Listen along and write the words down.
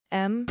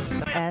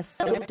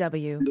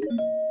MSW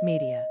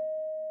Media.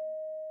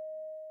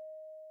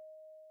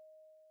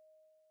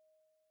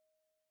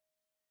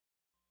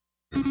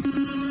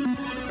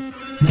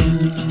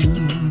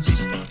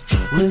 News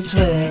with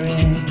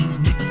swearing.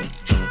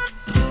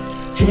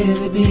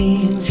 Daily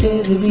beans,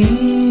 daily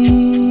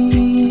beans.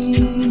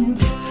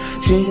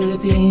 Daily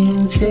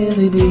beans,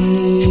 daily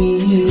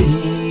beans.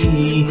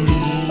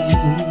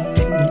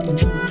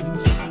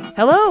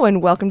 Hello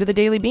and welcome to the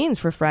Daily Beans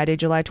for Friday,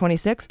 July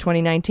 26,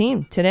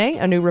 2019. Today,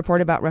 a new report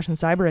about Russian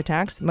cyber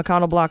attacks.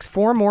 McConnell blocks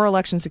 4 more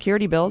election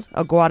security bills,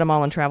 a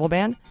Guatemalan travel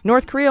ban.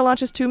 North Korea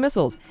launches 2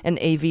 missiles, an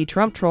AV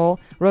Trump troll.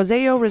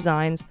 Roseo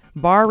resigns.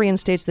 Barr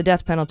reinstates the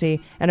death penalty,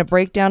 and a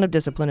breakdown of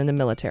discipline in the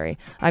military.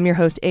 I'm your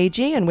host,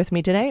 AG, and with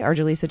me today are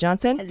Jaleesa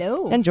Johnson.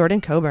 Hello. And Jordan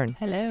Coburn.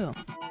 Hello.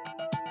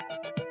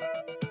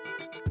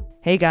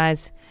 Hey,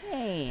 guys.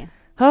 Hey.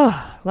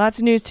 Oh, lots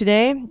of news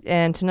today,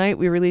 and tonight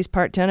we release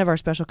part 10 of our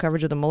special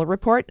coverage of the Mueller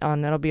report.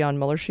 That'll be on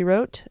Mueller, She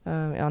Wrote,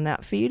 on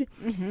that feed.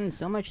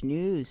 So much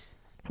news.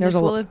 This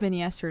will have been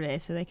yesterday,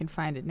 so they can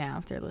find it now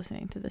if they're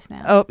listening to this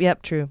now. Oh,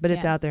 yep, true, but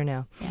it's out there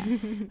now.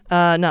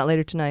 Yeah. Not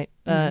later tonight.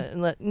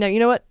 No, you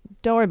know what?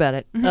 Don't worry about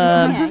it.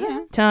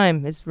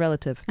 Time is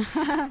relative.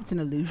 It's an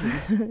illusion.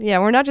 Yeah,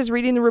 we're not just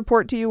reading the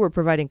report to you. We're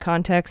providing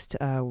context.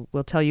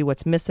 We'll tell you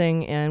what's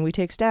missing, and we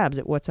take stabs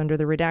at what's under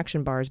the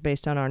redaction bars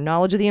based on our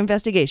knowledge of the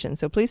investigation.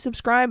 So please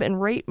subscribe and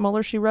rate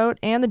Mueller, She Wrote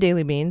and the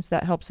Daily Beans.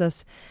 That helps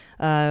us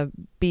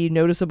be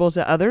noticeable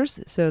to others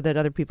so that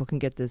other people can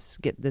get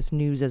this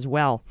news as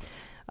well.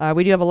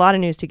 We do have a lot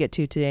of news to get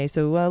to today,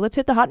 so let's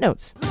hit the hot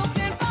notes.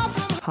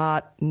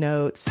 Hot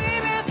notes.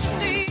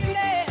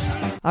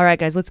 All right,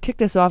 guys, let's kick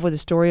this off with a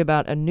story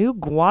about a new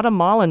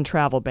Guatemalan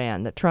travel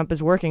ban that Trump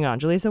is working on.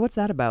 Jaleesa, what's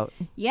that about?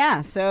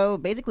 Yeah, so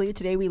basically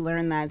today we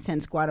learned that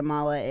since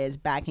Guatemala is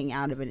backing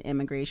out of an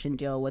immigration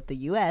deal with the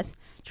U.S.,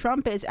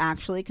 Trump is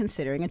actually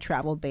considering a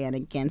travel ban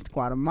against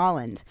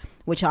Guatemalans,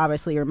 which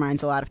obviously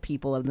reminds a lot of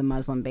people of the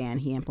Muslim ban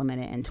he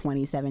implemented in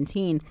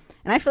 2017.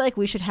 And I feel like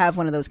we should have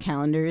one of those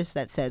calendars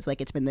that says,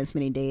 like, it's been this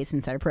many days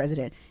since our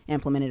president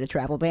implemented a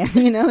travel ban.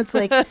 You know, it's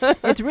like,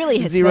 it's really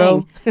his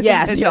zero. thing.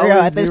 Yeah, It's zero always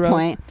at this zero.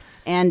 point.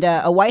 And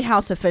a White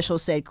House official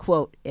said,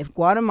 quote, "If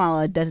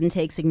Guatemala doesn't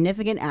take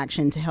significant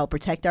action to help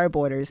protect our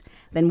borders,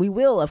 then we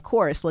will, of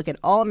course, look at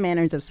all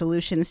manners of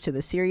solutions to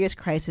the serious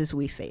crisis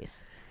we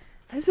face."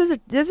 This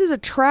is a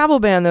travel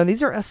ban, though.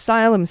 These are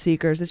asylum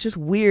seekers. It's just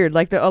weird,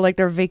 like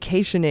they're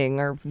vacationing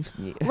or.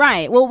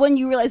 Right. Well, when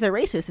you realize they're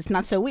racist, it's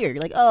not so weird.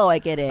 You're like, oh, I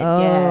get it.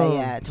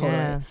 Yeah, totally.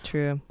 Yeah,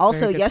 true.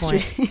 Also, Very good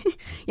point.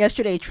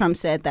 yesterday, Trump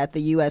said that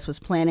the U.S. was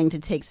planning to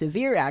take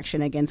severe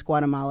action against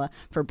Guatemala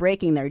for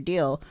breaking their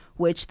deal,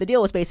 which the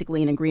deal was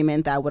basically an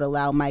agreement that would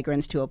allow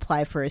migrants to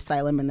apply for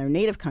asylum in their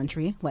native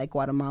country, like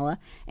Guatemala,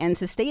 and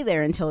to stay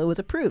there until it was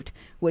approved,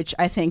 which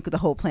I think the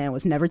whole plan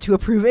was never to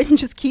approve it and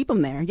just keep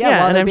them there.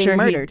 Yeah, while and they're I'm being sure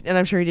murdered.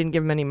 I'm sure he didn't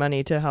give them any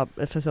money to help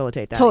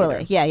facilitate that.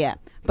 Totally. either. Yeah.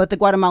 But the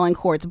Guatemalan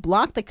courts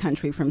blocked the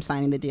country from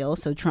signing the deal,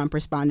 so Trump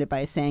responded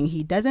by saying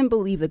he doesn't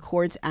believe the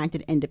courts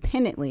acted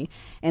independently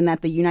and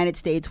that the United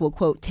States will,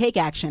 quote, take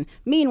action.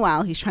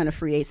 Meanwhile, he's trying to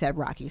free A$AP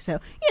Rocky. So,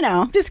 you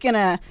know,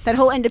 that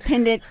whole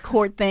independent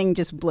court thing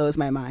just blows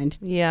my mind.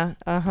 Yeah,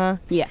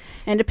 Yeah.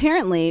 And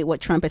apparently what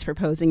Trump is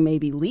proposing may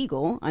be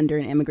legal under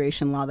an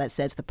immigration law that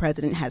says the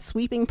president has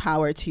sweeping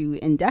power to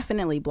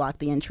indefinitely block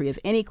the entry of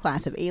any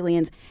class of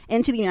aliens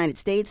into the United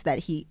States that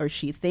he or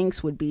she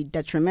thinks would be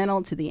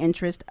detrimental to the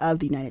interest of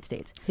the United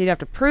States. He'd have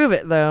to prove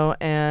it, though,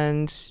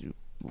 and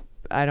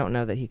I don't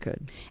know that he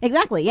could.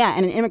 Exactly, yeah.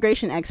 And an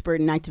immigration expert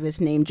and activist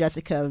named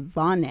Jessica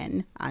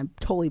Vonen, I'm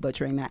totally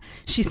butchering that,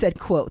 she said,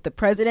 quote, "The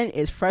president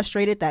is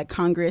frustrated that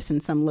Congress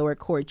and some lower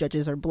court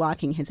judges are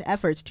blocking his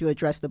efforts to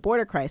address the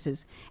border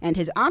crisis, and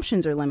his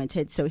options are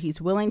limited, so he's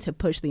willing to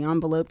push the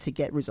envelope to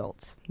get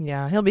results."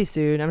 Yeah, he'll be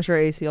sued. I'm sure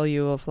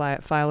ACLU will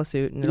file a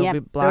suit, and it'll be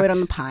blocked. Throw it on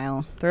the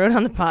pile. Throw it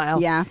on the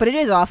pile. Yeah, but it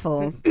is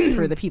awful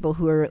for the people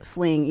who are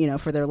fleeing, you know,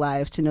 for their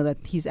lives to know that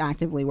he's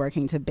actively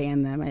working to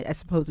ban them,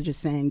 as opposed to just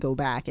saying go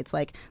back. It's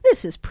like,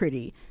 this is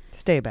pretty.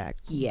 Stay back.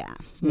 Yeah.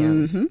 Yeah.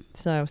 Mm-hmm.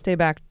 So stay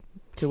back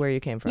to where you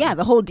came from. Yeah,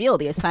 the whole deal,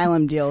 the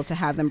asylum deal, to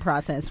have them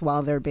processed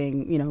while they're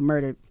being, you know,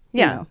 murdered.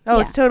 Yeah.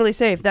 It's totally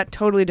safe. That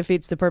totally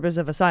defeats the purpose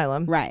of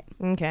asylum. Right.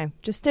 Okay.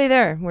 Just stay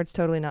there where it's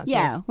totally not safe.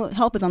 Yeah. Well,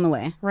 help is on the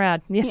way.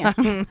 Rad. Yeah.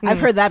 I've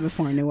heard that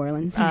before in New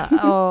Orleans.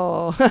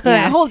 Oh.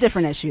 Yeah, a whole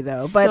different issue,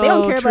 though. But they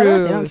don't care about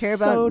us. They don't care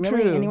about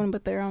really anyone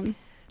but their own.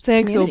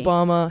 Thanks, community.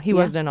 Obama. He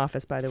wasn't in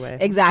office, by the way.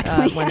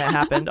 Exactly. When that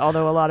happened,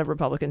 although a lot of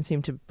Republicans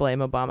seem to blame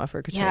Obama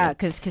for Katrina. Yeah,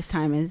 because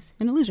time is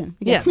an illusion.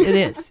 Yeah, it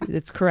is.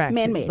 It's correct.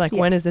 Man-made. Like,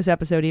 when is this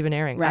episode even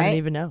airing? Right? I don't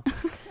even know.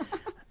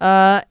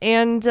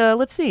 And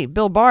let's see.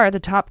 Bill Barr,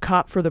 the top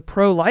cop for the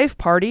pro-life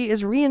party,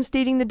 is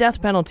reinstating the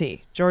death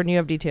penalty. Jordan, you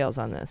have details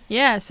on this.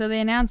 Yeah, so they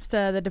announced,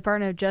 the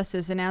Department of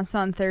Justice announced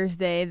on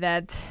Thursday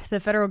that the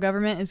federal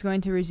government is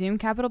going to resume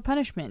capital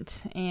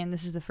punishment. And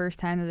this is the first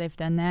time that they've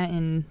done that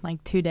in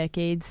like 2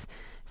 decades.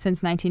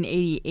 Since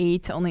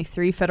 1988, only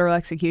 3 federal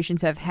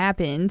executions have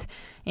happened,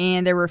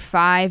 and there were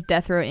 5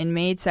 death row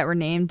inmates that were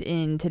named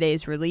in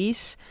today's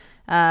release.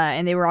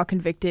 and they were all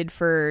convicted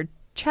for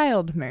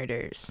child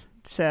murders.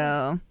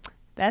 So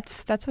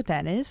that's what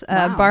that is.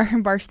 Wow.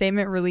 Barr's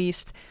statement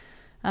released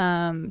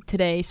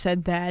today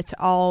said that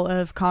all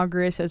of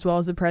Congress as well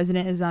as the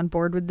president is on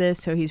board with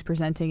this, so he's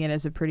presenting it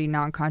as a pretty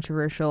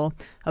non-controversial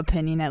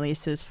opinion, at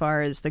least as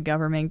far as the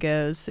government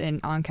goes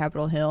on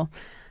Capitol Hill.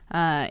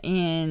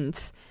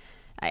 And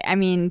I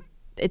mean,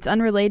 it's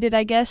unrelated,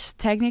 I guess,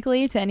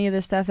 technically to any of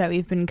the stuff that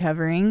we've been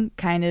covering.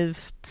 Kind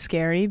of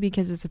scary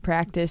because it's a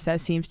practice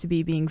that seems to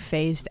be being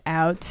phased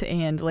out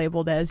and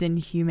labeled as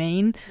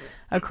inhumane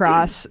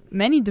across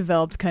many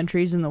developed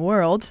countries in the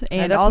world.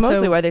 And that's also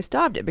mostly why they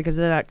stopped it, because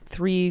of that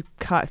three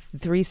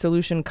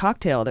solution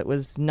cocktail that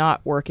was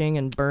not working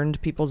and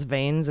burned people's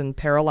veins and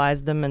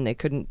paralyzed them, and they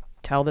couldn't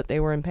tell that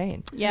they were in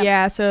pain.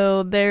 Yeah,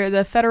 so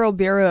the Federal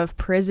Bureau of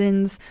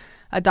Prisons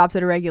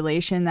adopted a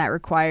regulation that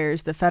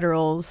requires the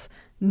federal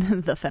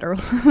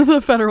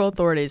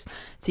authorities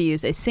to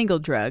use a single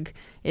drug.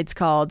 It's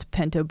called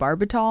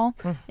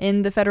pentobarbital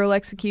in the federal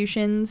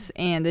executions,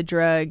 and the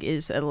drug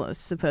is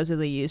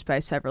supposedly used by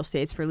several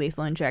states for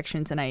lethal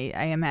injections, and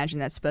I imagine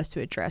that's supposed to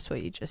address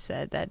what you just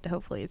said, that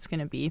hopefully it's going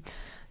to be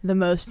the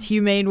most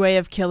humane way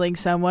of killing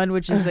someone,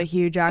 which is a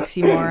huge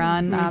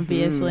oxymoron,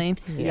 obviously.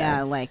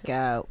 Yeah, like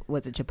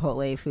was it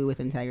Chipotle, food with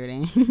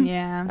integrity?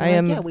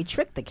 Yeah. We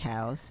tricked the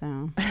cows.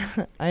 So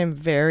I am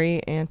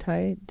very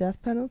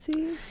anti-death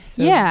penalty.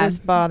 So Yeah. this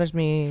bothers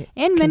me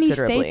And many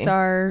considerably. states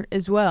are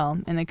as well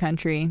in the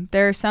country.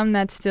 There are some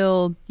that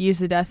still use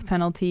the death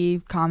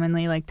penalty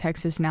commonly, like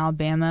Texas and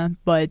Alabama,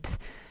 but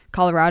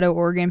Colorado,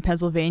 Oregon,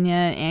 Pennsylvania,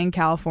 and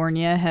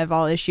California have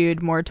all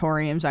issued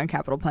moratoriums on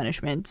capital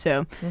punishment.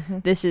 So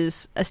this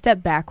is a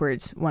step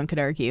backwards, one could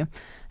argue.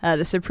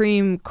 The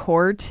Supreme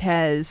Court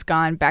has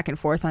gone back and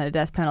forth on the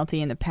death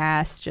penalty in the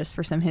past. Just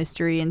for some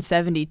history, in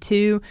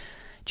 1972,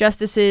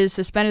 justices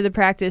suspended the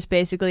practice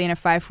basically in a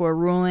 5-4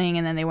 ruling,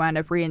 and then they wound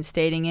up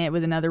reinstating it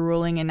with another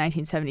ruling in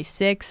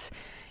 1976.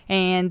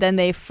 And then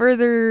they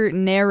further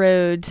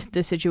narrowed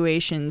the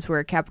situations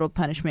where capital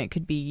punishment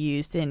could be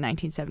used in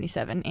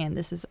 1977. And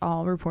this is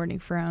all reporting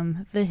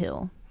from The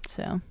Hill.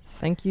 So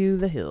Thank you,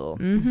 The Hill.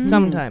 Mhm.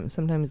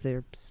 Sometimes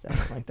they're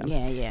stuff like that.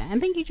 yeah.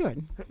 And thank you,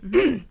 Jordan.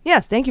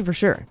 Yes, thank you for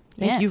sure.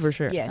 Thank you Yes. for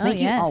sure. Yeah, Oh, thank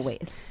you yes.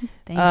 always.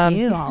 thank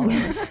you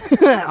always.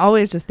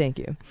 Always just thank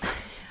you.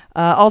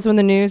 Also in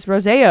the news,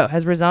 Roseo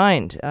has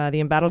resigned. The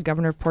embattled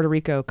governor of Puerto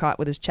Rico caught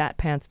with his chat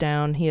pants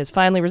down. He has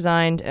finally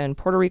resigned, and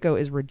Puerto Rico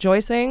is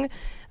rejoicing.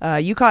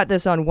 You caught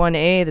this on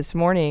 1A this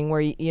morning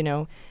where,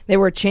 they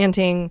were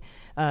chanting,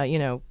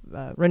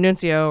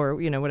 renuncio or,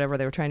 whatever.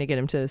 They were trying to get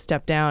him to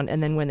step down.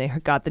 And then when they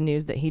got the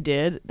news that he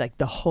did, like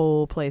the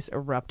whole place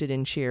erupted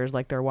in cheers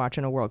like they're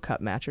watching a World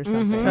Cup match or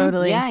something.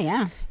 Totally.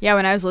 Yeah. Yeah,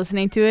 when I was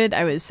listening to it,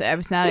 I was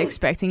not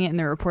expecting it, and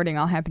the reporting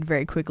all happened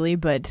very quickly.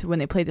 But when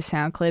they played the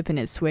sound clip and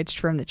it switched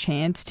from the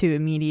chant to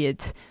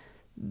immediate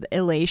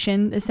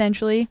elation,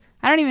 essentially,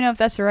 I don't even know if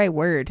that's the right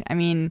word. I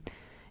mean,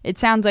 it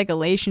sounds like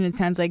elation. It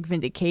sounds like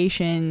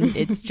vindication.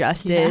 It's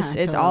justice.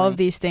 Yeah, it's all of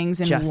these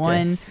things in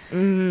Justice.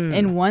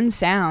 one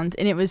sound,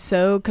 and it was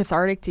so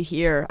cathartic to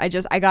hear. I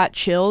got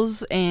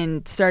chills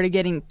and started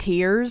getting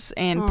tears,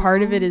 and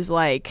part of it is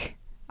like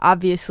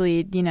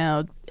obviously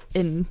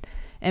an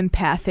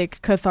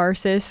empathic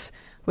catharsis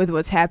with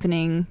what's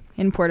happening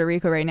in Puerto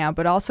Rico right now,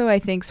 but also I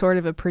think sort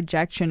of a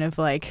projection of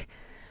like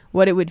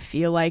what it would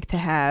feel like to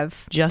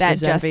have Justice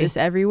that envy. justice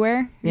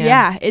everywhere. Yeah.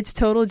 Yeah, it's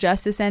total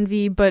justice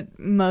envy, but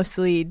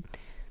mostly,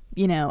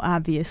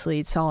 obviously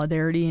it's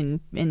solidarity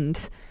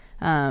and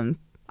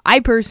I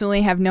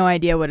personally have no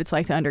idea what it's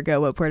like to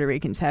undergo what Puerto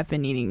Ricans have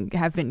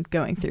been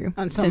going through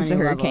On so since the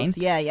many hurricane. levels.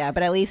 Yeah.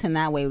 But at least in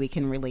that way, we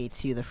can relate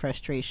to the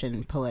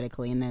frustration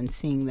politically, and then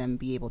seeing them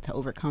be able to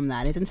overcome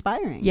that is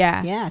inspiring.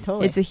 Yeah. Yeah,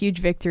 totally. It's a huge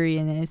victory,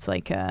 and it's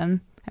like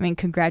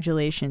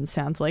congratulations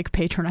sounds like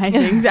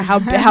patronizing. how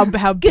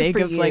big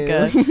for of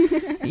like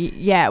you.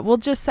 yeah. Well,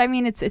 just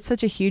it's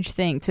such a huge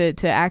thing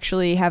to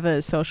actually have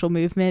a social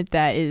movement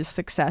that is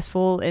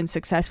successful and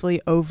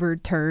successfully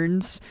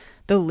overturns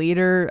the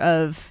leader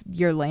of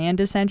your land.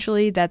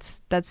 Essentially, that's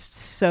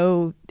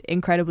so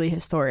incredibly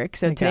historic.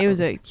 So today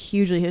was a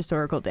hugely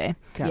historical day.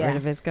 Got Yeah. rid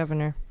of his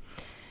governor.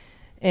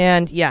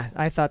 And yeah,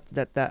 I thought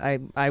that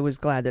I was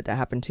glad that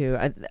happened too.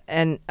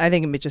 And I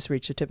think it just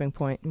reached a tipping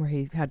point where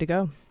he had to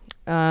go.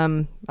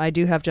 I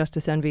do have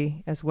justice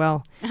envy as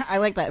well. I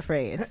like that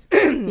phrase.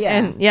 Yeah.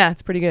 And yeah,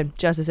 it's pretty good.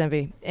 Justice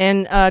envy.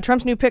 And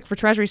Trump's new pick for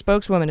Treasury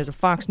spokeswoman is a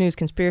Fox News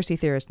conspiracy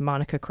theorist,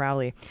 Monica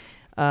Crowley.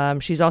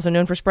 She's also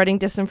known for spreading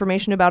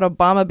disinformation about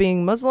Obama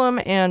being Muslim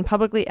and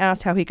publicly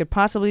asked how he could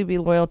possibly be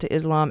loyal to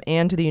Islam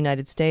and to the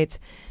United States.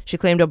 She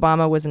claimed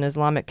Obama was an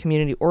Islamic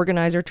community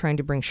organizer trying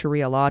to bring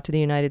Sharia law to the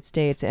United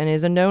States and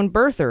is a known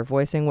birther,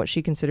 voicing what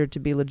she considered to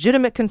be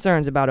legitimate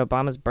concerns about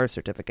Obama's birth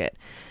certificate.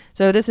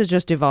 So this has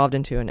just evolved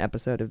into an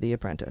episode of The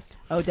Apprentice.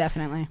 Oh,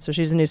 definitely. So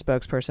she's a new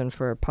spokesperson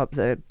for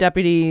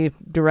Deputy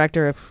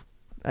Director of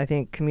I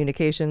think,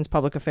 communications,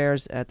 public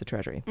affairs at the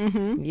Treasury.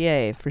 Mm-hmm.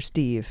 Yay for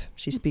Steve.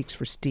 She speaks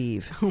for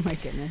Steve. Oh my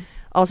goodness.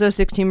 Also,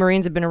 16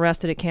 Marines have been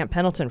arrested at Camp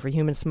Pendleton for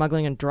human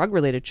smuggling and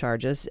drug-related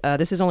charges.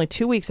 This is only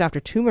 2 weeks after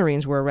 2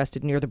 Marines were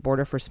arrested near the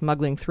border for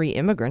smuggling 3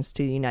 immigrants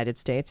to the United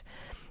States.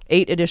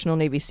 8 additional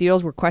Navy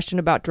SEALs were questioned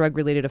about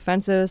drug-related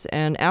offenses,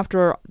 and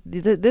after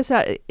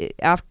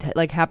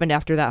happened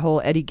after that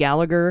whole Eddie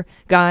Gallagher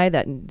guy,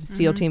 that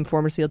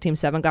former SEAL Team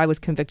 7 guy, was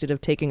convicted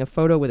of taking a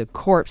photo with a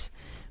corpse,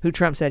 who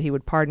Trump said he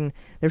would pardon.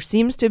 There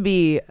seems to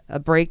be a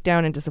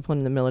breakdown in discipline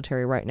in the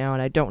military right now,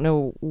 and I don't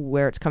know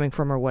where it's coming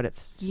from or what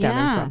it's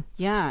stemming from.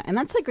 Yeah, and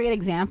that's a great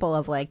example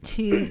of like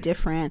 2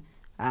 different,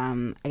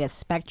 I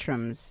guess,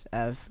 spectrums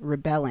of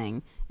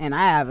rebelling. And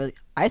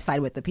I side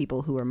with the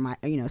people who are,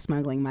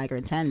 smuggling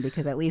migrants in,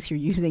 because at least you're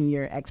using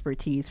your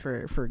expertise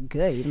for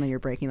good, even though you're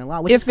breaking the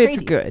law. Which is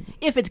crazy.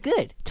 If it's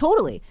good,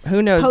 totally.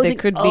 Who knows? They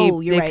could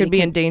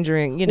be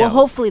endangering. Well,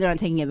 hopefully they're not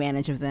taking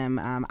advantage of them.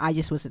 I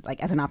just was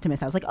like, as an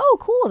optimist, I was like, oh,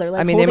 cool. They're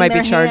like, they might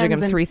be charging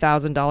them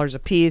 $3,000 a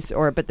piece,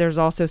 but there's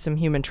also some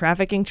human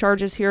trafficking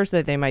charges here, so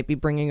that they might be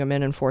bringing them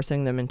in and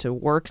forcing them into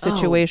work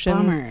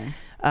situations. Oh, bummer.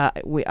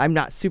 I'm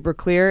not super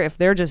clear if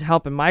they're just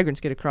helping migrants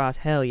get across.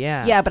 Hell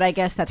yeah. Yeah, but I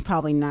guess that's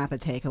probably not the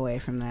takeaway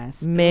from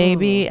this.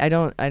 Maybe. I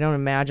don't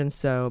imagine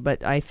so.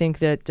 But I think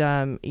that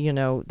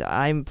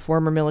I'm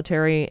former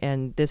military,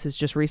 and this is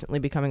just recently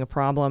becoming a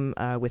problem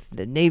with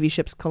the Navy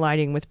ships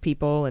colliding with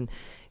people and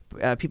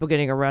people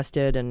getting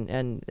arrested,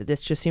 and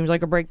this just seems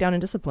like a breakdown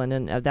in discipline,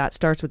 and that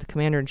starts with the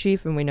commander in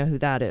chief, and we know who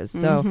that is.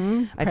 So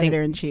I think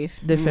Predator in chief.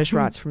 The fish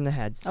rots from the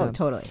head. So. Oh,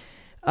 totally.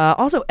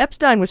 Also,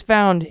 Epstein was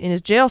found in his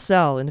jail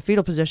cell in a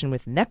fetal position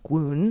with neck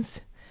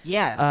wounds.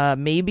 Yeah.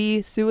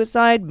 Maybe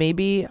suicide,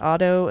 maybe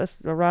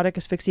autoerotic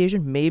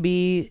asphyxiation,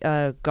 maybe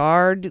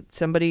guard.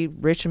 Somebody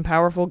rich and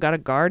powerful got a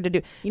guard to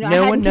do.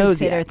 No one knows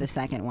yet. I hadn't considered the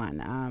second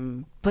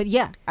one. But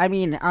yeah, I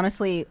mean,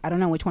 honestly, I don't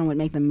know which one would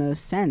make the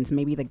most sense.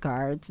 Maybe the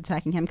guards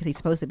attacking him because he's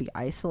supposed to be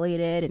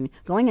isolated, and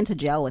going into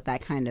jail with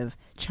that kind of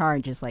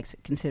charge is like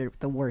considered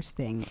the worst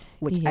thing,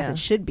 as it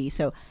should be.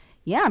 So.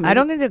 Yeah, maybe. I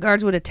don't think the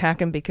guards would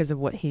attack him because of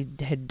what he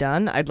had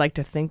done. I'd like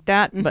to think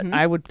that, but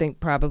I would think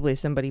probably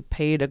somebody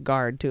paid a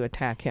guard to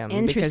attack him.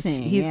 Interesting.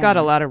 Because he's got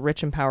a lot of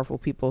rich and powerful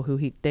people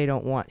who they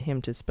don't want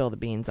him to spill the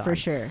beans on. For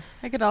sure.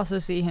 I could also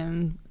see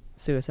him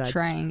suicide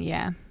trying,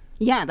 yeah.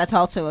 Yeah, that's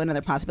also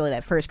another possibility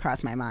that first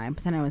crossed my mind.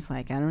 But then I was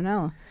like, I don't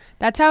know.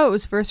 That's how it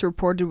was first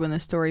reported when the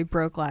story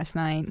broke last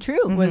night.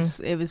 True. It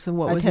was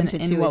what was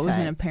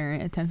an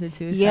apparent attempted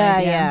suicide.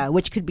 Yeah.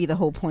 Which could be the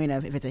whole point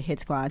of if it's a hit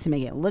squad to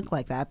make it look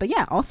like that. But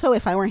yeah, also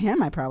if I were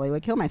him, I probably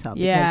would kill myself.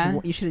 Yeah.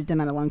 Because you should have done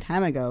that a long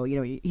time ago.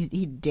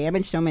 He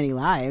damaged so many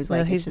lives.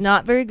 Well, he's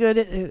not very good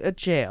at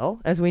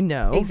jail, as we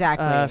know.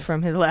 Exactly.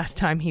 From his last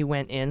time he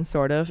went in,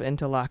 sort of,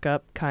 into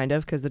lockup, kind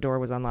of, because the door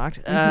was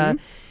unlocked.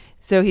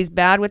 So he's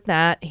bad with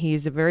that.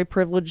 He's a very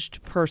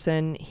privileged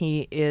person.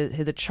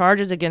 The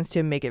charges against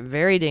him make it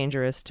very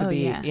dangerous to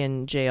be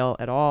in jail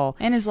at all.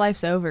 And his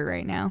life's over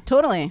right now.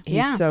 Totally.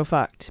 He's so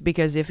fucked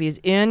because if he's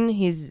in,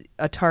 he's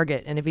a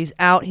target, and if he's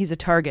out, he's a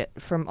target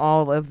from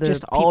all of the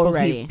people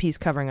he's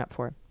covering up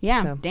for.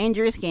 Yeah, so,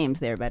 dangerous games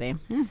there, buddy.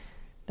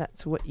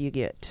 That's what you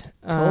get.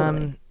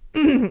 Totally.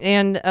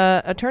 And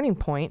a Turning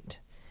Point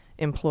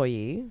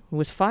employee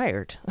was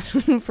fired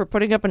for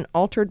putting up an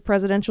altered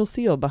presidential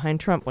seal behind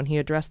Trump when he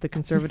addressed the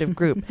conservative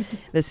group.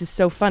 This is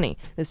so funny.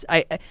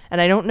 I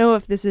don't know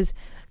if this is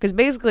because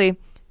basically,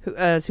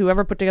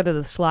 whoever put together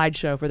the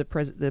slideshow for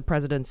the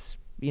president's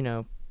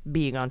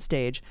being on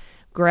stage,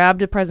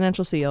 grabbed a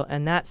presidential seal,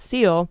 and that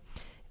seal,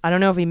 I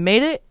don't know if he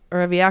made it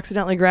or if he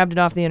accidentally grabbed it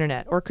off the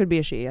internet, or it could be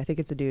a she. I think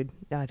it's a dude.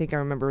 I think I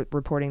remember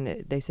reporting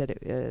that they said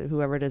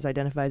whoever it is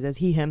identifies as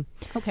he, him.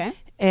 Okay.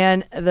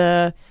 And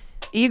the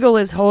eagle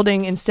is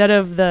holding instead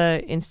of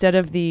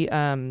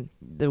the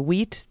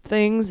wheat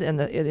things and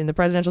in the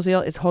presidential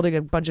seal, it's holding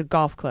a bunch of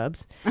golf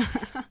clubs.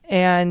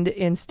 And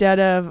instead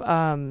of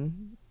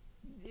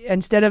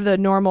the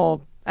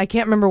normal, I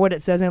can't remember what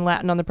it says in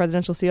Latin on the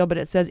presidential seal, but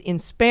it says in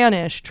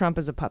Spanish, Trump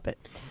is a puppet.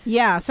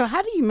 Yeah. So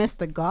how do you miss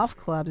the golf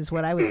clubs is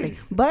what I would think.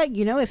 But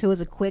if it was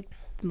a quick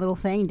little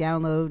thing,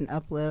 download and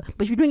upload,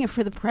 but you're doing it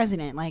for the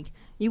president, like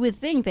you would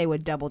think they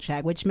would double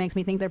check, which makes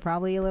me think they're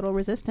probably a little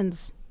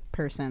resistance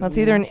person. That's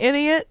either an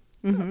idiot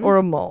or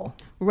a mole.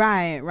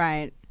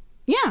 Right.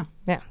 Yeah.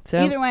 So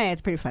either way,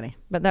 it's pretty funny.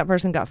 But that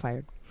person got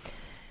fired.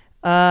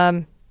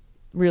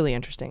 Really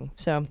interesting.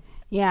 So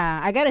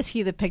yeah, I got to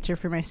see the picture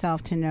for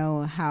myself to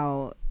know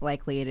how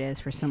likely it is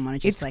for someone to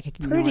just it's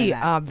ignore pretty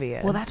that.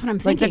 obvious. Well, that's what I'm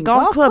thinking. Like the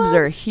golf clubs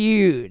are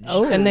huge,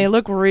 and they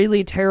look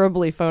really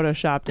terribly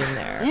photoshopped in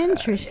there.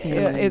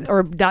 Interesting.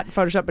 Or not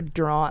photoshopped, but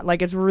drawn.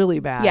 Like it's really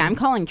bad. Yeah, I'm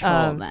calling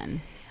troll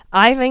then.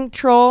 I think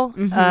troll,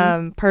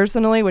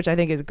 personally, which I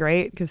think is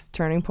great because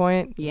Turning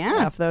Point,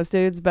 F those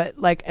dudes. But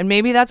and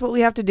maybe that's what we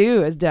have to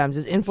do as Dems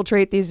is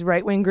infiltrate these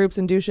right wing groups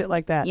and do shit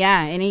like that.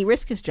 Yeah, and he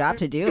risked his job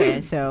to do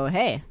it. So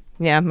hey,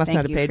 Yeah, must Thank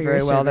not have you paid for very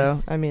your well,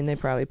 service. though. I mean, they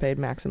probably paid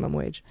maximum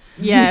wage.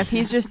 Yeah, if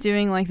he's just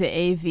doing like the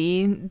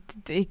AV,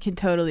 it could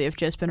totally have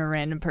just been a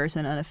random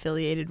person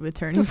unaffiliated with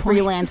Turning Point.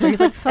 Freelancer. He's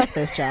like, fuck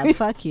this job.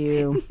 Fuck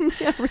you.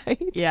 Yeah,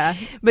 right. Yeah.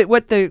 But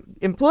what the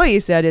employee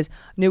said is,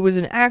 it was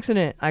an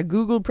accident. I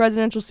Googled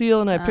presidential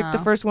seal and I picked the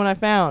Oh. first one I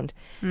found.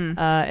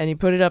 And he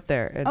put it up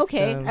there. It's,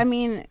 Okay. I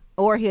mean,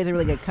 or he has a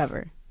really good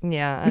cover.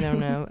 yeah, I don't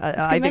know. It's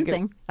I think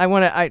convincing. I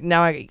want to.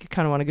 Now I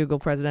kind of want to Google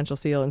presidential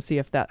seal and see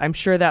if that. I'm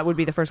sure that would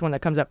be the first one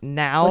that comes up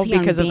now Was he on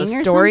because of the Bing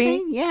or story.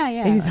 something? Yeah,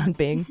 yeah. He's on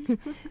Bing.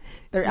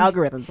 Their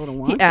algorithm's a little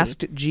wonky. He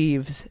asked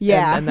Jeeves.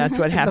 Yeah. and that's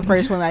what It's happened. the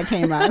first one that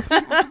came up.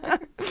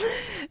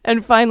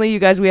 And finally, you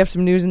guys, we have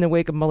some news in the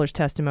wake of Mueller's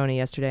testimony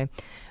yesterday.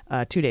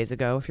 2 days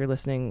ago, if you're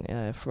listening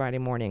Friday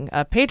morning.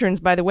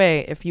 Patrons, by the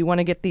way, if you want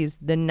to get these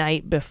the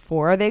night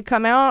before they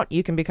come out,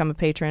 you can become a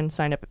patron.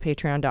 Sign up at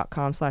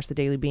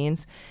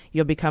patreon.com/thedailybeans.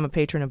 You'll become a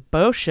patron of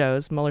both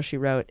shows, Mueller, She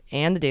Wrote,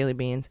 and The Daily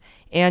Beans,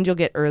 and you'll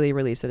get early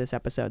release of this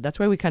episode. That's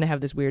why we kind of have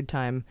this weird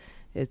time.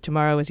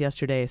 Tomorrow is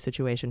yesterday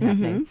situation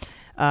happening.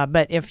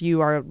 But if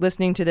you are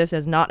listening to this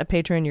as not a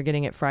patron, you're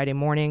getting it Friday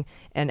morning.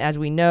 And as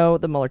we know,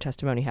 the Mueller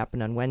testimony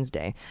happened on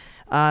Wednesday.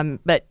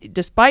 But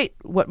despite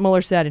what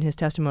Mueller said in his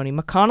testimony,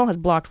 McConnell has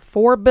blocked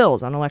 4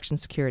 bills on election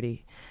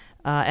security.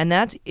 And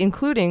that's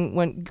including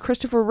when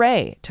Christopher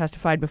Wray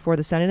testified before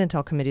the Senate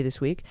Intel Committee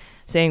this week,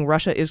 saying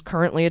Russia is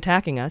currently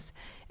attacking us.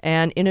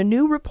 And in a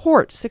new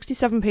report,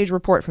 67-page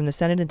report from the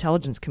Senate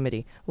Intelligence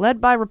Committee, led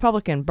by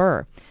Republican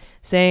Burr,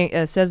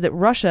 says that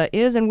Russia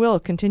is and will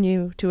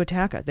continue to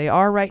attack us. They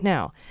are right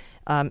now,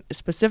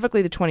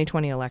 specifically the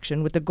 2020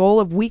 election, with the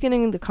goal of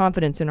weakening the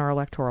confidence in our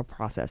electoral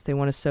process. They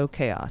want to sow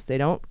chaos. They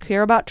don't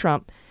care about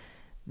Trump.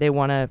 They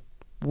want to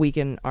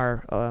weaken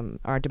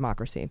our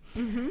democracy.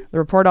 The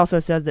report also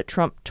says that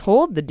Trump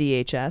told the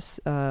DHS,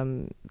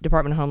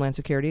 Department of Homeland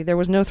Security, there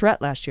was no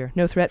threat last year,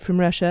 no threat from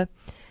Russia.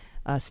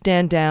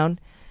 Stand down.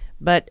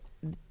 But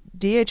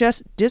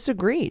DHS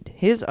disagreed.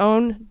 His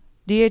own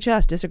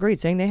DHS disagreed,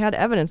 saying they had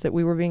evidence that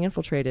we were being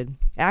infiltrated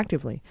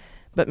actively.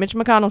 But Mitch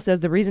McConnell says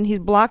the reason he's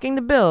blocking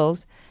the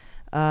bills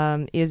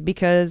is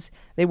because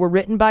they were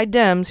written by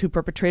Dems who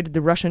perpetrated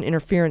the Russian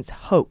interference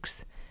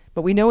hoax.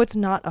 But we know it's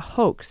not a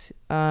hoax.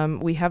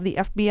 We have the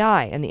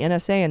FBI and the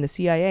NSA and the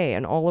CIA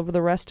and all of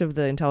the rest of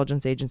the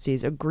intelligence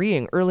agencies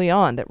agreeing early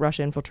on that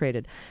Russia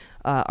infiltrated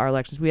our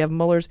elections. We have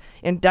Mueller's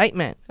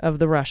indictment of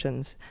the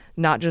Russians,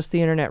 not just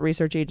the Internet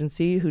Research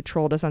Agency who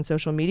trolled us on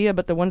social media,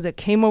 but the ones that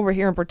came over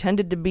here and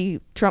pretended to be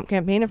Trump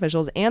campaign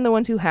officials and the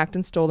ones who hacked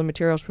and stole the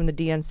materials from the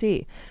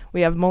DNC. We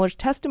have Mueller's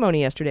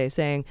testimony yesterday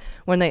saying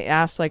when they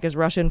asked, like, is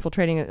Russia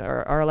infiltrating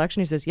our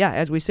election? He says, yeah,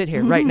 as we sit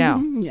here right now.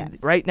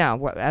 Yes. Right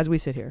now, as we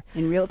sit here.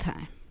 In real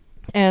time.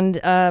 And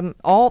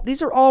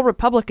these are all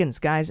Republicans,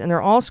 guys, and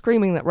they're all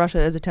screaming that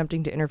Russia is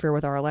attempting to interfere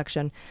with our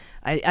election.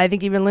 I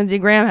think even Lindsey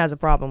Graham has a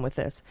problem with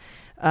this.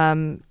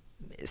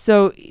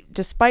 So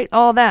despite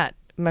all that,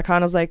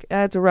 McConnell's like,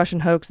 it's a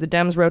Russian hoax. The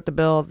Dems wrote the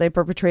bill. They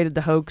perpetrated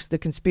the hoax. The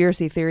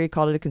conspiracy theory,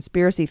 called it a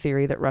conspiracy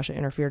theory that Russia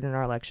interfered in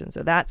our election.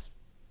 So that's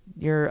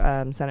your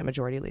Senate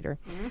Majority Leader.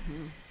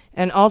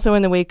 And also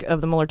in the wake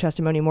of the Mueller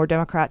testimony, more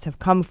Democrats have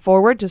come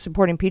forward to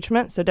support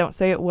impeachment. So don't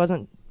say it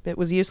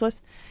was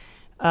useless.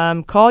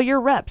 Call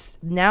your reps.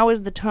 Now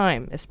is the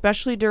time,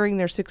 especially during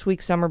their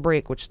 6-week summer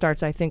break, which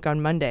starts, I think,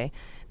 on Monday.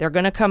 They're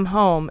going to come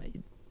home,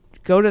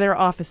 go to their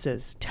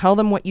offices, tell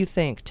them what you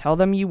think, tell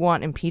them you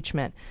want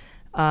impeachment,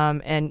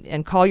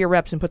 and call your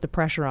reps and put the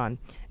pressure on.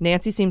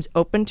 Nancy seems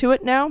open to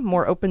it now,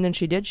 more open than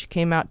she did. She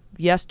came out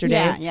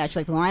yesterday. Yeah. She's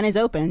like, the line is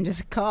open.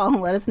 Just call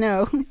and let us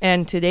know.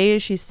 And today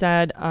she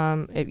said,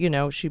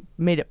 she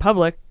made it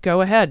public.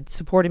 Go ahead,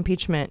 support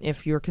impeachment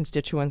if your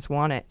constituents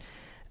want it.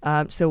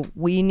 So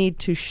we need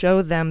to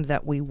show them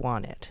that we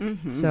want it.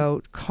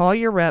 So call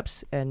your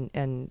reps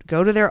and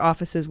go to their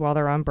offices while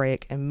they're on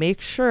break and make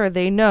sure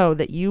they know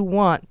that you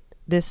want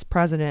this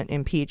president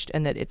impeached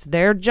and that it's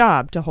their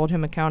job to hold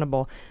him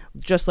accountable,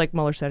 just like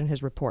Mueller said in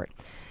his report.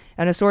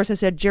 And a source has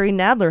said Jerry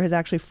Nadler has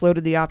actually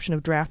floated the option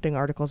of drafting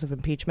articles of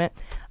impeachment.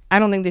 I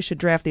don't think they should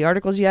draft the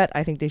articles yet.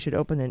 I think they should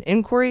open an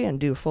inquiry and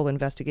do a full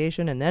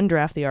investigation and then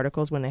draft the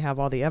articles when they have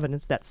all the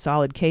evidence, that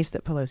solid case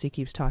that Pelosi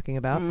keeps talking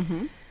about.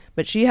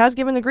 But she has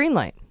given the green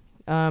light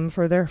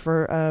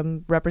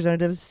for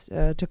representatives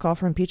to call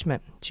for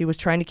impeachment. She was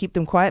trying to keep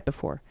them quiet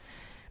before.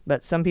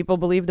 But some people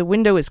believe the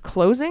window is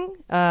closing.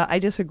 I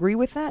disagree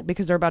with that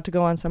because they're about to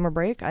go on summer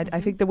break. I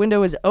think the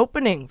window is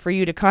opening for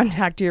you to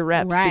contact your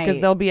reps because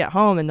they'll be at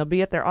home and they'll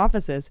be at their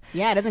offices.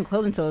 Yeah, it doesn't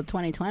close until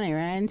 2020,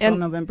 right? Until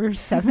November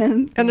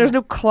 7th. And there's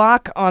no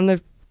clock on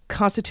the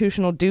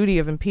constitutional duty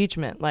of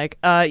impeachment. Like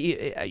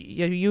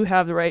you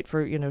have the right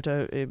for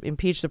to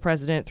impeach the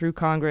president through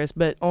Congress,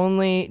 but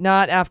only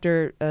not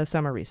after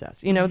summer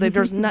recess.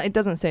 There's not. It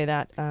doesn't say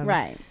that.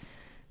 Right.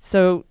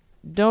 So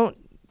don't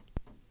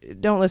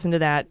listen to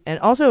that, and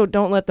also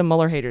don't let the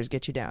Mueller haters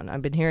get you down.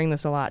 I've been hearing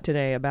this a lot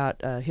today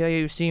about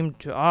he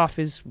seemed off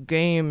his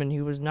game and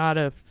he was not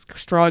a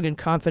strong and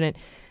confident.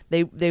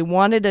 They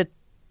wanted a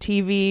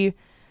TV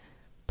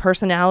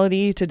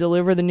personality to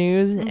deliver the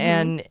news,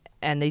 and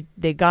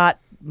they got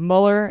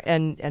Mueller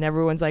and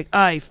everyone's like,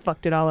 he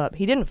fucked it all up.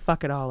 He didn't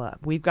fuck it all up.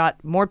 We've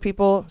got more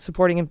people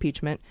supporting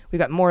impeachment. We've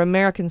got more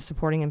Americans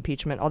supporting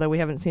impeachment, although we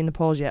haven't seen the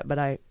polls yet, but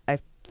I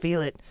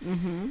feel it.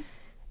 Mm-hmm.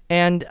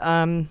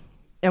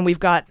 And we've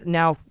got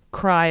now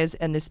cries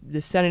and this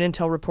Senate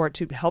Intel report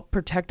to help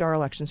protect our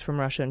elections from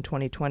Russia in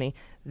 2020.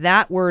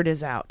 That word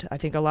is out. I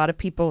think a lot of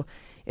people,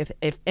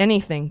 if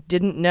anything,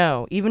 didn't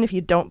know, even if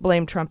you don't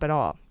blame Trump at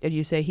all, and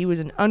you say he was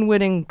an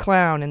unwitting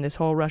clown in this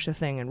whole Russia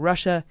thing and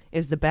Russia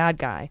is the bad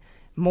guy.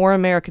 More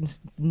Americans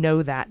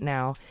know that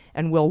now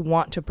and will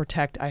want to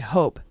protect, I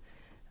hope,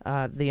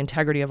 the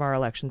integrity of our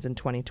elections in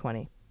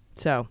 2020.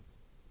 So,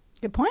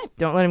 Good point.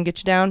 don't let him get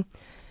you down.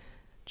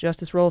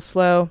 Justice rolls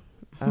slow.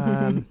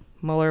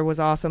 Mueller was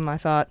awesome, I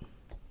thought.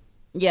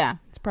 Yeah.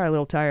 It's probably a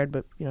little tired,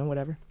 but,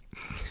 whatever.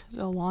 It's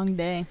a long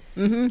day.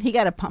 Mm-hmm. He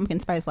got a pumpkin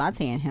spice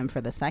latte in him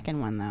for the second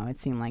one, though. It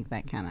seemed like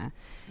that kind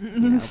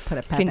of, put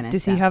a pep in his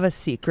Does he step. have a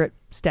secret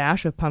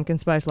stash of pumpkin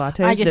spice I lattes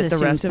just that the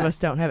assumed rest of so. us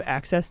don't have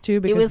access to? It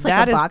Because was like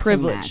that a is boxing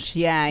privilege. match.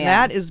 Yeah.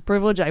 That is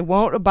privilege I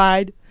won't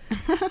abide.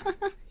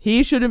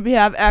 He shouldn't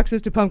have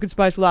access to pumpkin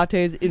spice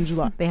lattes in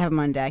July. They have them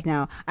on deck.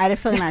 Now, I had a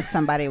feeling that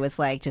somebody was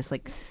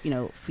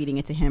feeding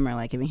it to him or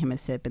like giving him a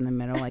sip in the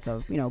middle, like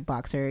a,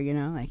 boxer,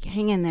 like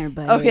hang in there,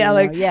 buddy. Oh,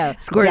 yeah,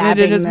 squirting it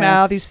in his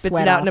mouth. He spits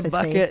it out in a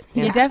bucket.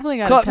 You Yeah. definitely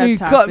got Cut a pep me,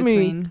 talk cut me.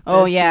 between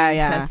Oh, those yeah, two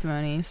yeah.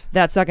 testimonies.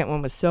 That second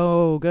one was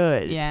so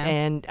good. Yeah.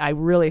 And I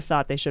really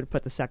thought they should have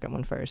put the second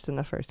one first and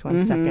the first one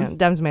Mhm. second.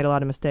 Dems made a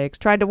lot of mistakes.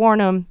 Tried to warn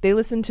them. They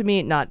listened to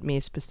me, not me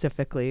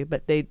specifically,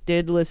 but they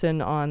did listen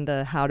on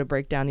the how to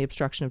break down the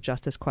obstruction of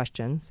justice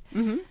questions.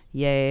 Mm-hmm.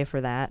 Yay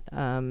for that.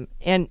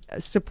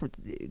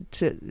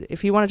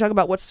 If you want to talk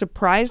about what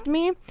surprised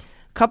me, a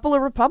couple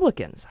of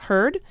Republicans.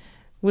 Hurd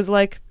was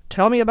like,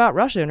 tell me about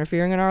Russia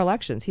interfering in our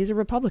elections. He's a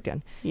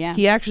Republican. Yeah.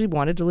 He actually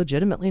wanted to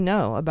legitimately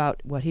know about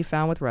what he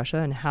found with Russia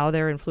and how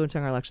they're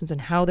influencing our elections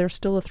and how they're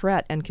still a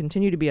threat and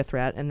continue to be a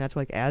threat. And that's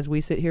like, as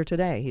we sit here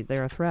today,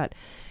 they're a threat.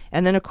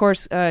 And then, of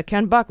course,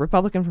 Ken Buck,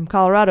 Republican from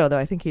Colorado, though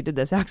I think he did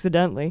this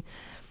accidentally,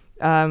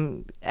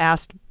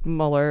 asked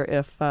Mueller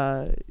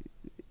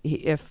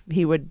if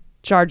he would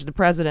charge the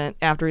president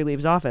after he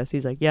leaves office.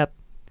 He's like, yep,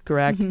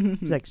 correct.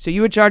 He's like, so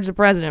you would charge the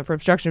president for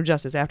obstruction of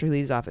justice after he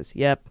leaves office?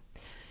 Yep.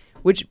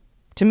 Which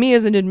to me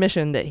is an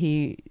admission that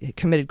he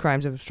committed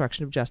crimes of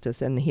obstruction of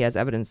justice, and he has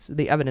evidence.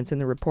 The evidence in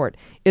the report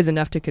is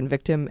enough to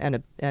convict him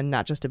and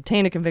not just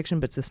obtain a conviction,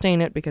 but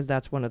sustain it, because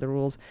that's one of the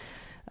rules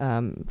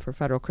for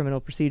federal criminal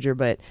procedure.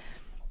 But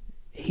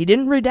he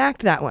didn't redact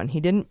that one. He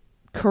didn't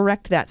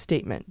correct that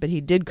statement, but he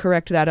did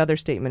correct that other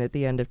statement at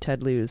the end of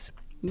Ted Lieu's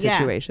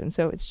situation. Yeah.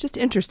 So it's just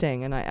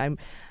interesting, and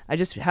I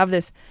just have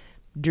this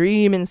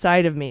dream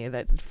inside of me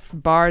that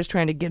Barr's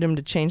trying to get him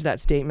to change that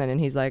statement,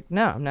 and he's like,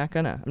 no, I'm not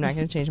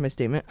gonna change my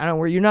statement. I don't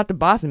worry, you're not the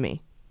boss of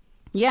me.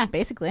 Yeah,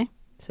 basically.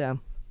 So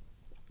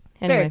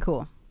anyway, very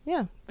cool.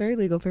 Yeah, very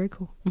legal, very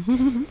cool.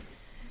 Do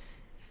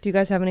you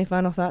guys have any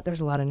final thought?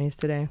 There's a lot of news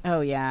today.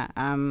 Oh yeah.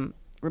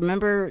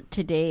 Remember,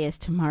 today is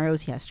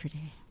tomorrow's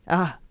yesterday.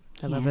 I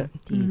love it.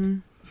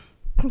 Indeed.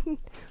 Mm-hmm.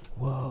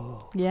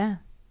 Whoa. Yeah.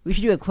 We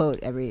should do a quote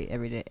every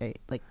day,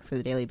 like for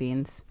the Daily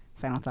Beans.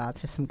 Final thoughts,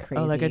 just some crazy.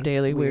 Oh, like a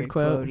daily weird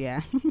quote.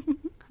 Yeah.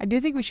 I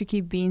do think we should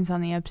keep Beans on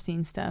the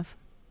Epstein stuff.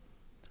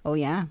 Oh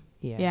yeah.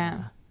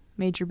 Yeah.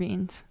 Major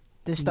Beans.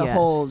 Just the Yes.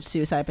 whole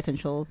suicide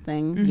potential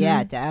thing. Mhm.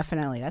 Yeah,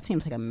 definitely. That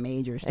seems like a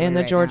major story. And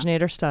the right George now.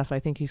 Nader stuff. I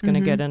think he's going to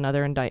Mhm. get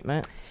another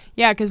indictment.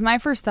 Yeah, because my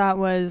first thought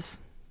was,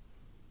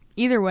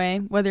 either way,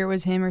 whether it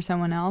was him or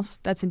someone else,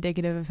 that's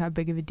indicative of how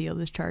big of a deal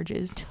this charge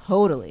is.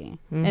 Totally.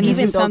 Mhm. And this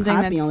Even is Bill something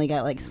Cosby that's- only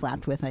got like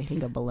slapped with, I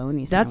think, a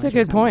bologna. That's a sandwich or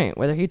good something. point.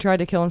 Whether he tried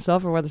to kill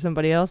himself or whether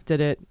somebody else did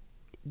it,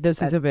 this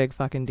is a That's- big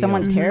fucking deal.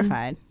 Someone's Mhm.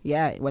 terrified.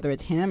 Yeah, whether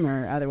it's him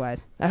or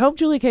otherwise. I hope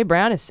Julie K.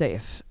 Brown is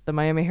safe, the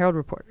Miami Herald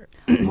reporter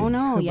Oh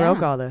no, who yeah.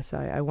 broke all this.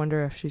 I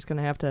wonder if she's going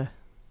to have to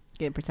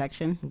Get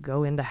protection.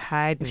 go into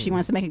hiding. If she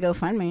wants to make a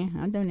GoFundMe,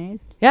 I'll donate.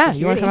 Yeah, you want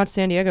security. to come out to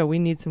San Diego? We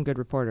need some good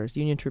reporters.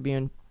 Union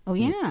Tribune. Oh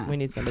yeah. We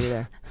need somebody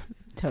there.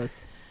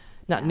 Toast.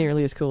 Not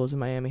nearly as cool as the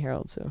Miami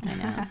Herald, so. I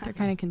know. They're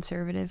kind of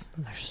conservative.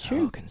 They're so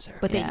True.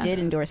 conservative. But Yeah. they did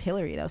endorse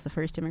Hillary. That was the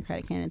first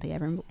Democratic candidate they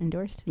ever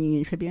endorsed. The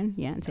Union Tribune,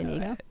 yeah, in San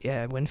Diego.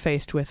 Yeah, when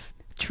faced with,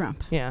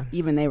 Trump. yeah.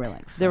 Even they were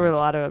like, There were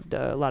fuck.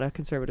 a lot of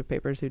conservative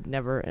papers who'd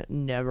never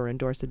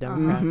endorsed a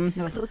Democrat. Mhm.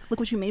 They're like, look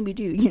what you made me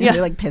do. You know, Yeah.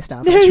 they're like pissed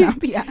off at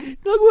Trump. Yeah.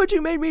 Look what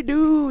you made me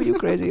do, you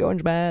crazy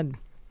orange man.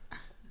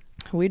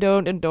 We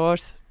don't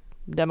endorse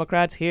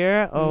Democrats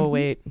here. Oh, Mhm.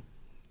 wait.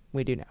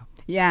 We do now.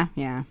 Yeah,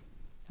 yeah.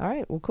 All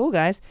right. Well, cool,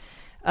 guys.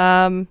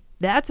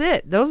 That's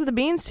it. Those are the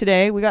beans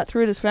today. We got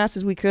through it as fast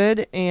as we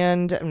could,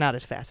 and not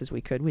as fast as we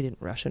could. We didn't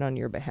rush it on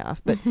your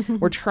behalf, but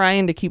we're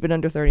trying to keep it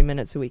under 30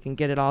 minutes so we can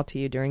get it all to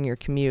you during your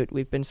commute.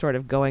 We've been sort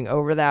of going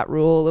over that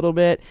rule a little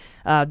bit.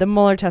 The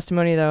Mueller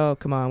testimony, though,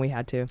 come on, we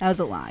had to. That was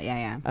a lot.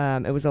 Yeah, yeah.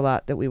 It was a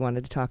lot that we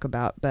wanted to talk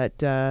about,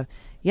 but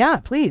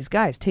yeah, please,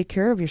 guys, take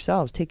care of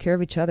yourselves. Take care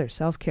of each other.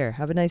 Self-care.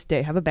 Have a nice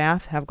day. Have a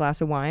bath. Have a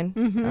glass of wine.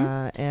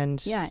 Mhm.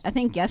 And Yeah, I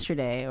think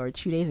yesterday or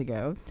 2 days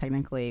ago,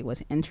 technically,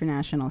 was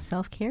International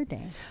Self-Care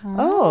Day.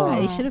 Oh.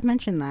 I should have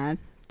mentioned that.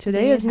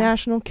 Today is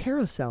National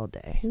Carousel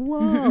Day. Whoa.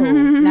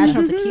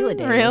 National Tequila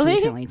Day. was Really?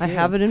 recently, I too.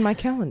 have it in my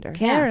calendar.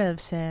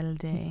 Carousel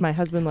Day. My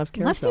husband loves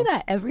carousels. Let's do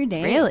that every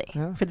day. Really?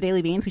 Yeah. For the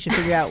Daily Beans, we should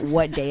figure out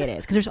what day it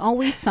is. Because there's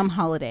always some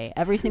holiday.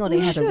 Every single day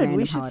has a random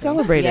We should holiday.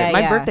 celebrate Yeah, it.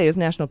 My yeah. birthday is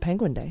National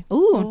Penguin Day.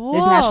 Ooh,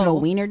 there's Whoa.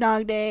 National Wiener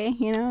Dog Day,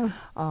 you know?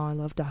 Oh, I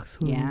love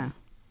dachshunds. Yeah.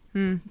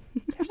 They're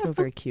so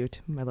very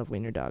cute. I love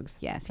wiener dogs.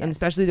 Yes, And yes.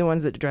 especially the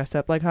ones that dress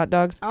up like hot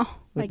dogs Oh,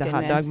 with my the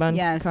hot goodness. dog bun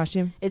Yes.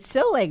 costume. It's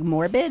so, like,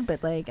 morbid,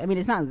 but, like, I mean,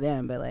 it's not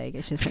them, but, like,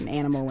 it's just an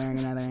animal wearing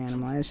another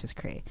animal. It's just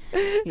crazy.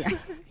 Yeah.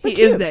 But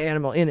He is cute. the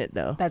animal in it,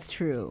 though. That's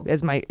true.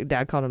 As my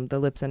dad called them, the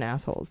lips and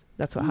assholes.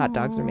 That's what hot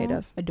dogs are made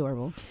of.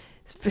 Adorable.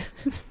 I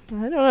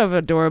don't know if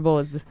adorable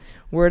is the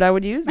word I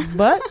would use,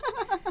 but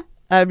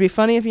it'd be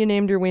funny if you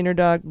named your wiener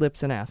dog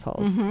Lips and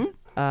Assholes. Mm-hmm.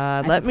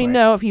 Let me support.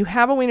 know if you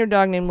have a wiener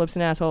dog named Lips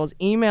and Assholes.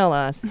 Email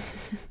us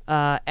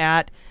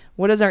at,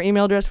 what is our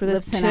email address for this?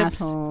 Lips and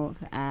assholes.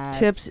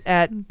 Tips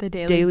at The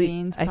Daily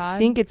Beans I pod?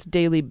 think it's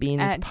Daily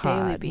Beans At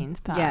Pod. Daily Beans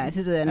Pod. Yeah, this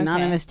is an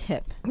anonymous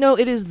tip. No,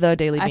 it is the I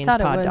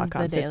thought it was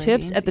dailybeanspod.com. the So Daily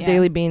tips Beans, at the yeah.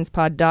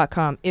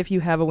 dailybeanspod.com if you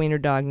have a wiener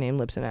dog named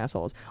Lips and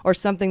Assholes, or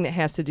something that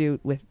has to do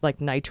with like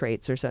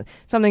nitrates or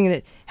something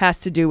that has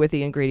to do with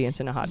the ingredients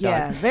in a hot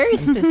Yeah, dog. very I'm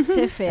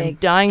specific.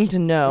 dying to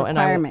know, and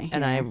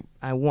requirement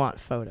I want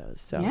photos.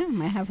 So Yeah,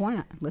 might have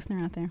one listener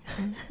out there.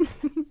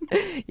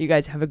 you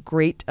guys have a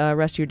great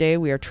rest of your day.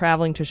 We are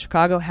traveling to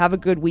Chicago. Have a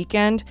good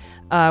weekend.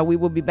 We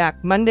will be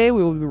back Monday.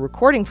 We will be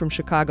recording from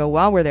Chicago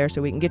while we're there,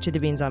 so we can get you the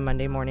beans on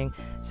Monday morning.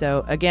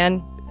 So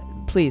again,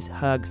 please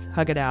hug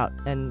it out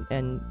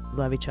and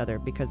love each other,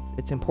 because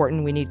it's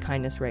important. We need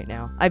kindness right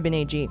now. I've been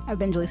AG, I've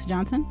been Jaleesa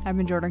Johnson. I've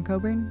been Jordan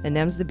Coburn. and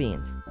them's the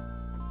beans.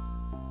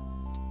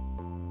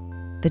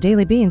 The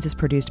Daily Beans is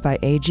produced by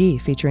AG,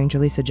 featuring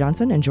Jaleesa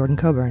Johnson and Jordan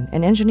Coburn,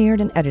 and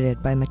engineered and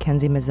edited by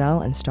Mackenzie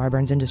Mazzell and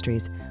Starburns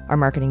Industries. Our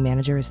marketing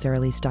manager is Sarah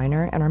Lee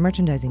Steiner, and our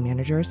merchandising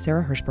manager is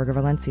Sarah Hirschberger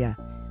Valencia.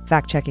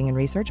 Fact-checking and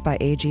research by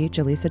AG,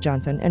 Jaleesa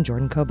Johnson, and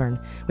Jordan Coburn,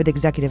 with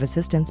executive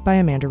assistance by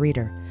Amanda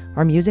Reeder.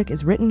 Our music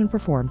is written and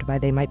performed by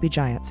They Might Be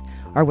Giants.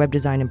 Our web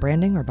design and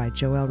branding are by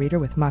Joelle Reeder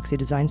with Moxie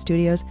Design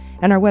Studios,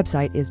 and our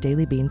website is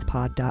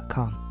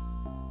dailybeanspod.com.